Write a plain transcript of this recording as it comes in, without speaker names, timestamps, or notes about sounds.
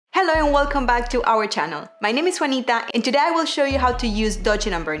Hello and welcome back to our channel. My name is Juanita and today I will show you how to use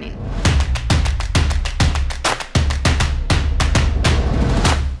dodging and burning.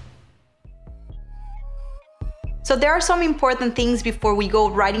 So there are some important things before we go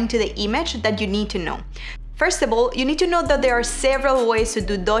right into the image that you need to know. First of all, you need to know that there are several ways to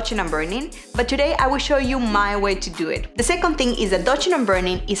do dodging and burning, but today I will show you my way to do it. The second thing is that dodging and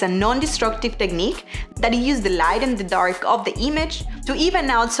burning is a non-destructive technique that uses the light and the dark of the image to even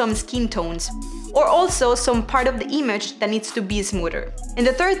out some skin tones, or also some part of the image that needs to be smoother. And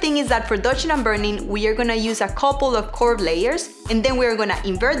the third thing is that for dodging and burning, we are gonna use a couple of curved layers and then we're gonna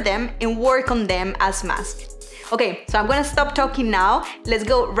invert them and work on them as masks. Okay, so I'm gonna stop talking now. Let's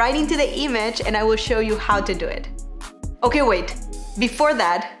go right into the image and I will show you how to do it. Okay, wait, before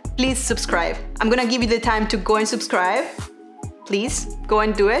that, please subscribe. I'm gonna give you the time to go and subscribe. Please, go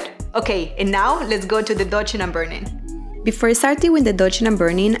and do it. Okay, and now let's go to the dodging and burning. Before starting with the dodging and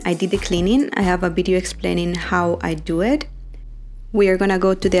burning, I did the cleaning. I have a video explaining how I do it. We are gonna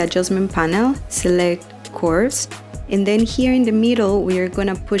go to the adjustment panel, select curves, and then here in the middle, we are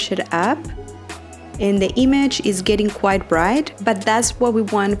gonna push it up. And the image is getting quite bright, but that's what we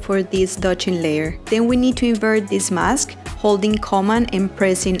want for this dodging layer. Then we need to invert this mask, holding Command and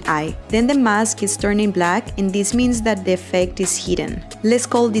pressing I. Then the mask is turning black and this means that the effect is hidden. Let's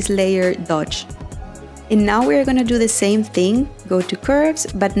call this layer Dodge. And now we are gonna do the same thing, go to curves,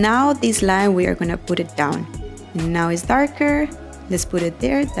 but now this line we are gonna put it down. And now it's darker, let's put it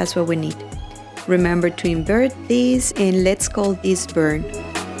there, that's what we need. Remember to invert this and let's call this Burn.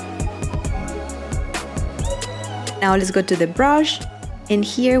 Now let's go to the brush and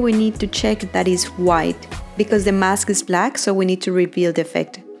here we need to check that is white because the mask is black, so we need to reveal the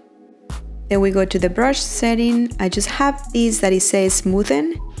effect. Then we go to the brush setting. I just have this that it says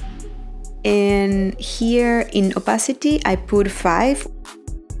smoothen and here in opacity I put 5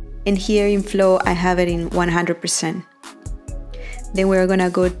 and here in flow I have it in 100%. Then we're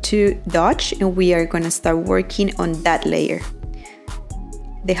gonna go to dodge and we are gonna start working on that layer.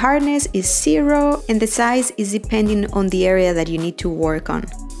 The hardness is 0 and the size is depending on the area that you need to work on.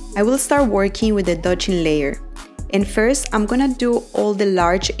 I will start working with the dodging layer. And first I'm gonna do all the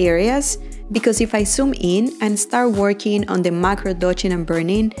large areas because if I zoom in and start working on the macro dodging and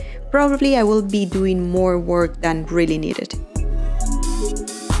burning, probably I will be doing more work than really needed.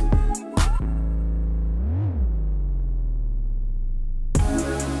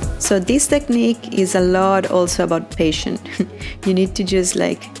 So this technique is a lot also about patience. You need to just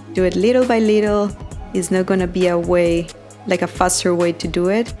do it little by little. It's not gonna be a way, like a faster way to do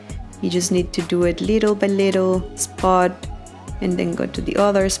it. You just need to do it little by little, spot, and then go to the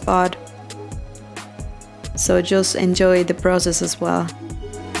other spot. So just enjoy the process as well.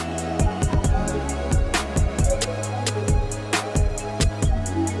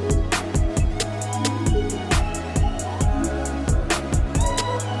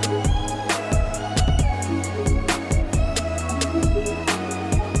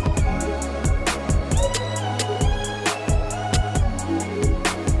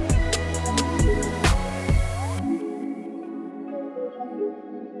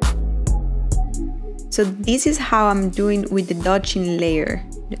 So this is how I'm doing with the dodging layer.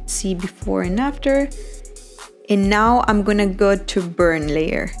 Let's see before and after. And now I'm gonna go to burn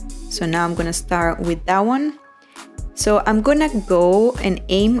layer. So now I'm gonna start with that one. So I'm gonna go and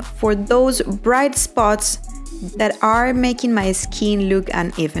aim for those bright spots that are making my skin look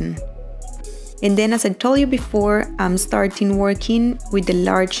uneven. And then as I told you before, I'm starting working with the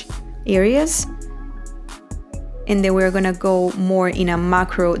large areas. And then we're gonna go more in a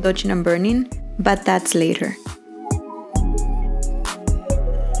macro dodging and burning, but that's later.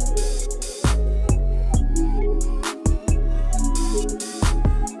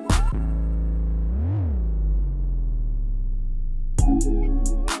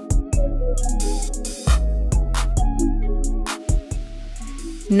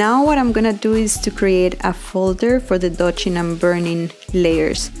 Now what I'm gonna do is to create a folder for the dodging and burning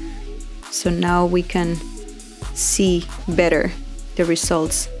layers. So now we can see better the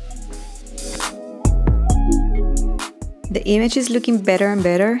results. The image is looking better and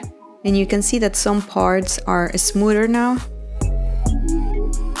better, and you can see that some parts are smoother now.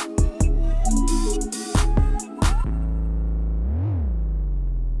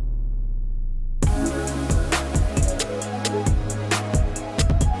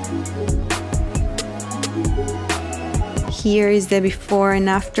 Here is the before and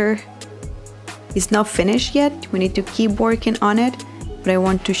after. It's not finished yet, we need to keep working on it, but I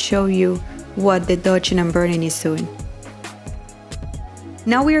want to show you what the dodging and burning is doing.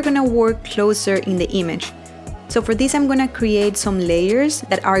 Now we are gonna work closer in the image. So for this, I'm gonna create some layers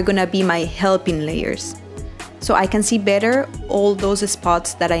that are gonna be my helping layers, so I can see better all those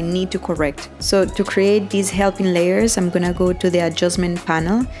spots that I need to correct. So to create these helping layers, I'm gonna go to the adjustment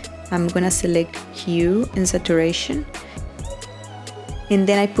panel. I'm gonna select hue and saturation, and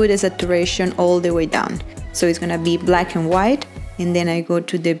then I put the saturation all the way down. So it's gonna be black and white, and then I go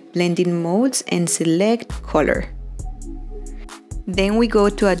to the blending modes and select color. Then we go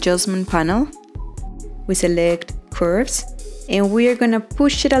to adjustment panel, we select curves, and we are gonna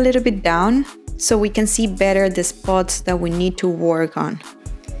push it a little bit down so we can see better the spots that we need to work on.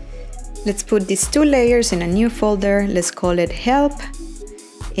 Let's put these two layers in a new folder. Let's call it help,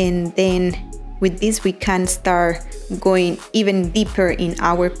 and then with this we can start going even deeper in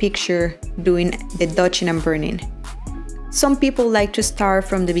our picture, doing the dodging and burning. Some people like to start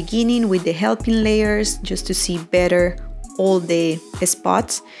from the beginning with the helping layers just to see better all the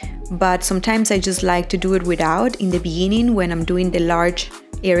spots, but sometimes I just like to do it without in the beginning when I'm doing the large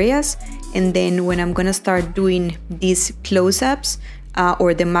areas, and then when I'm gonna start doing these close-ups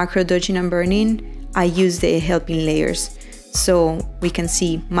or the macro dodging and burning, I use the helping layers so we can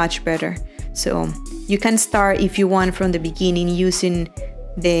see much better. So you can start, if you want, from the beginning using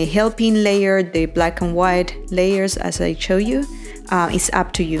the helping layer, the black and white layers as I show you. It's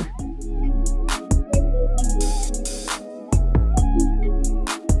up to you.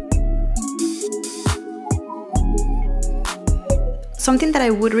 Something that I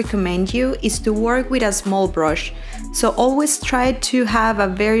would recommend you is to work with a small brush. So always try to have a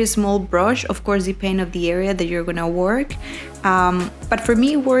very small brush, of course depending on the area that you're gonna work. But for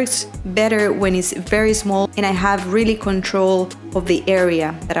me it works better when it's very small and I have really control of the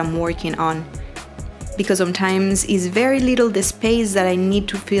area that I'm working on. Because sometimes it's very little the space that I need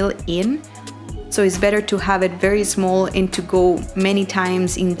to fill in. So it's better to have it very small and to go many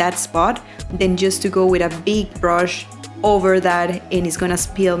times in that spot than just to go with a big brush over that and it's gonna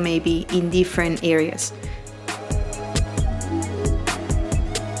spill maybe in different areas.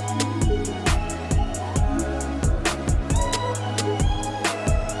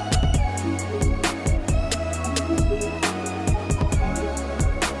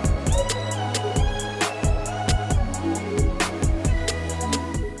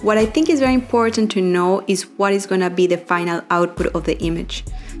 What I think is very important to know is what is gonna be the final output of the image,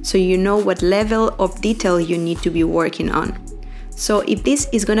 so you know what level of detail you need to be working on. So if this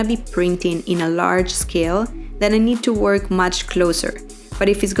is gonna be printing in a large scale, then I need to work much closer. But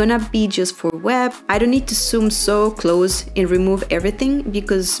if it's gonna be just for web, I don't need to zoom so close and remove everything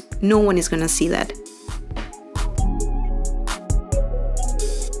because no one is gonna see that.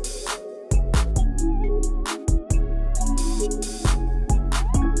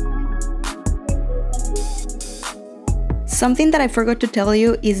 Something that I forgot to tell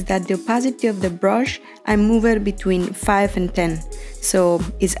you is that the opacity of the brush, I move it between 5 and 10. So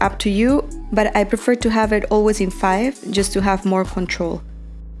it's up to you, but I prefer to have it always in 5 just to have more control.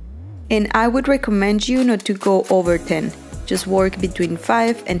 And I would recommend you not to go over 10, just work between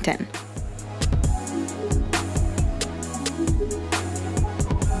 5 and 10.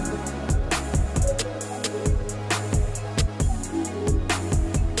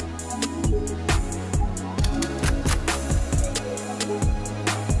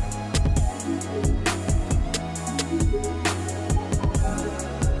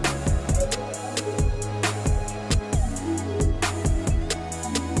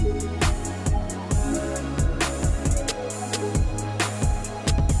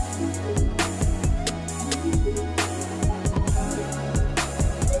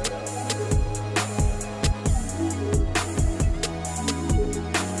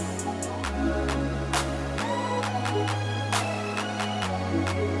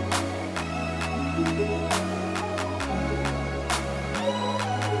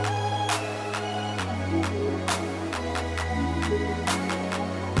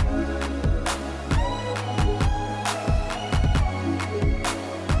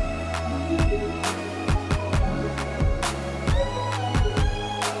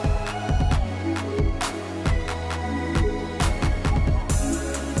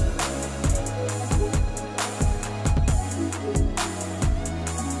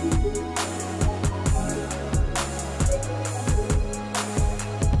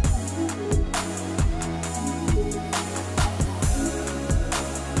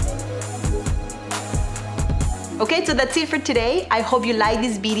 Okay, so that's it for today. I hope you like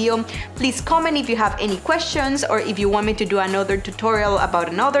this video. Please comment if you have any questions or if you want me to do another tutorial about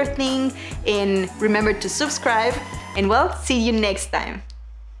another thing. And remember to subscribe, and well, see you next time.